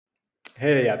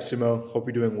Hey, AppSumo. Hope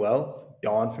you're doing well.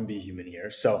 Yawn from Be Human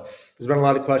here. So, there's been a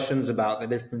lot of questions about the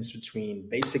difference between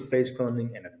basic face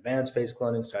cloning and advanced face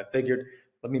cloning. So, I figured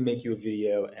let me make you a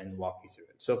video and walk you through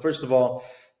it. So, first of all,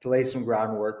 to lay some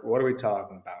groundwork, what are we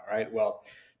talking about, right? Well,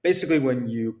 basically, when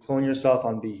you clone yourself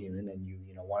on Be Human and you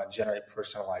want to generate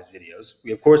personalized videos,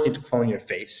 we of course need to clone your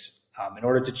face in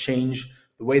order to change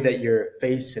the way that your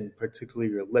face and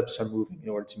particularly your lips are moving in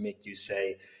order to make you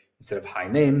say instead of hi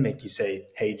name, make you say,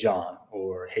 hey, John,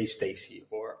 or hey, Stacy,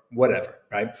 or whatever,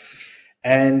 right?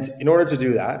 And in order to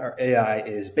do that, our AI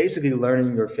is basically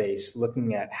learning your face,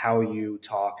 looking at how you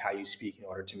talk, how you speak in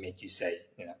order to make you say,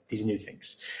 these new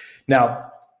things.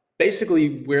 Now,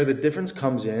 basically where the difference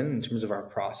comes in terms of our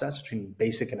process between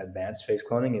basic and advanced face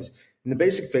cloning is in the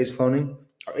basic face cloning,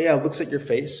 our AI looks at your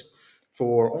face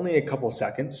for only a couple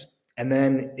seconds, and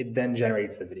then it then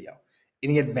generates the video.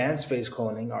 In the advanced face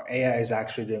cloning, our AI is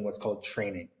actually doing what's called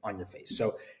training on your face.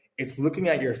 So it's looking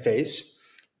at your face,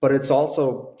 but it's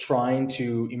also trying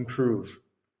to improve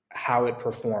how it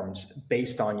performs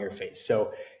based on your face.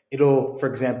 So it'll, for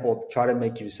example, try to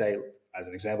make you say, as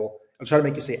an example, it'll try to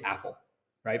make you say apple,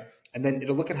 right? And then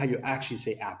it'll look at how you actually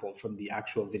say apple from the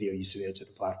actual video you submitted to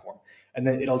the platform. And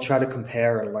then it'll try to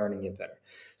compare and learning it better.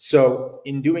 So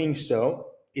in doing so,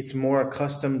 it's more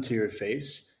accustomed to your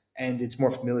face and it's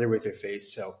more familiar with your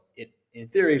face. So it, in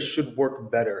theory, should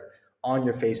work better on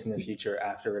your face in the future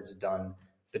after it's done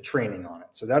the training on it.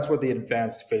 So that's what the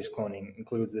advanced face cloning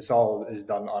includes. This all is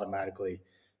done automatically.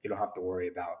 You don't have to worry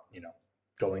about,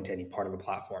 going to any part of the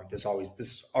platform. This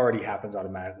already happens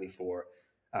automatically for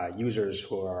users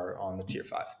who are on the tier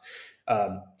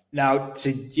 5. Now,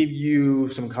 to give you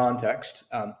some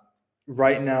context,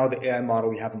 right now the AI model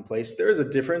we have in place, there is a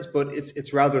difference, but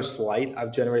it's rather slight.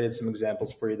 I've generated some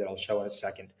examples for you that I'll show in a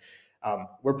second.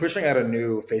 We're pushing out a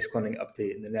new face cloning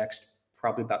update in the next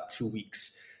probably about 2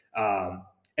 weeks.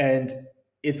 And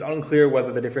it's unclear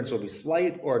whether the difference will be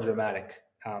slight or dramatic.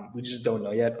 We just don't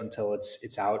know yet until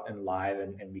it's out and live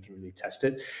and we can really test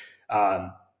it.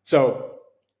 So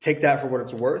take that for what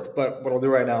it's worth. But what I'll do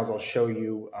right now is I'll show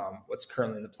you what's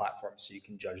currently in the platform so you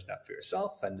can judge that for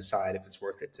yourself and decide if it's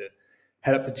worth it to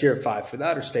head up to tier 5 for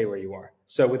that or stay where you are.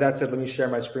 So with that said, let me share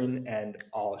my screen and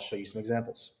I'll show you some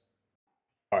examples.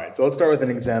 All right, so let's start with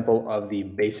an example of the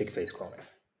basic face cloning.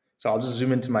 So I'll just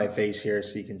zoom into my face here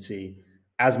so you can see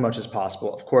as much as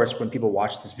possible. Of course, when people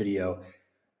watch this video,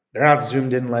 they're not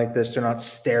zoomed in like this. They're not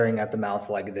staring at the mouth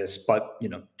like this, but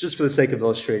just for the sake of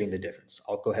illustrating the difference,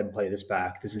 I'll go ahead and play this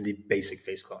back. This is the basic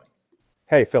face cloning.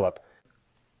 Hey, Philip.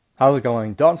 How's it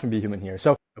going? Don from Be Human here.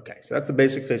 Okay, so that's the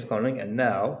basic face cloning. And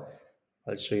now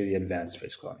let's show you the advanced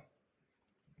face cloning.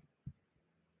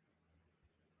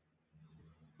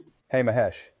 Hey,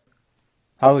 Mahesh.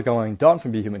 How's it going? Don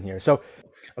from Be Human here.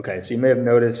 Okay, so you may have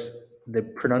noticed the Hey,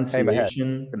 Mahesh.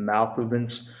 pronunciation, the mouth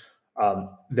movements,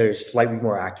 they're slightly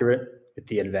more accurate with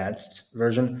the advanced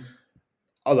version.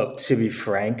 Although, to be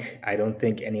frank, I don't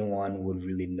think anyone would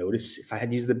really notice if I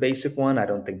had used the basic one. I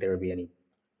don't think there would be any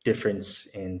difference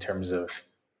in terms of,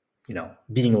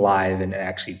 being live and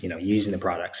actually, using the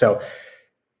product. So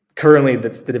currently,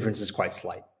 the difference is quite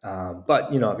slight.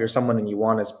 But, if you're someone and you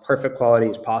want as perfect quality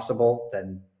as possible,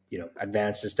 then,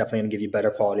 advanced is definitely going to give you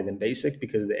better quality than basic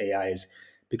because the AI is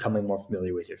becoming more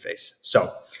familiar with your face.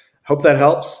 So hope that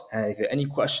helps. And if you have any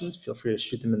questions, feel free to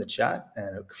shoot them in the chat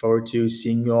and I look forward to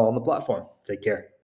seeing you all on the platform. Take care.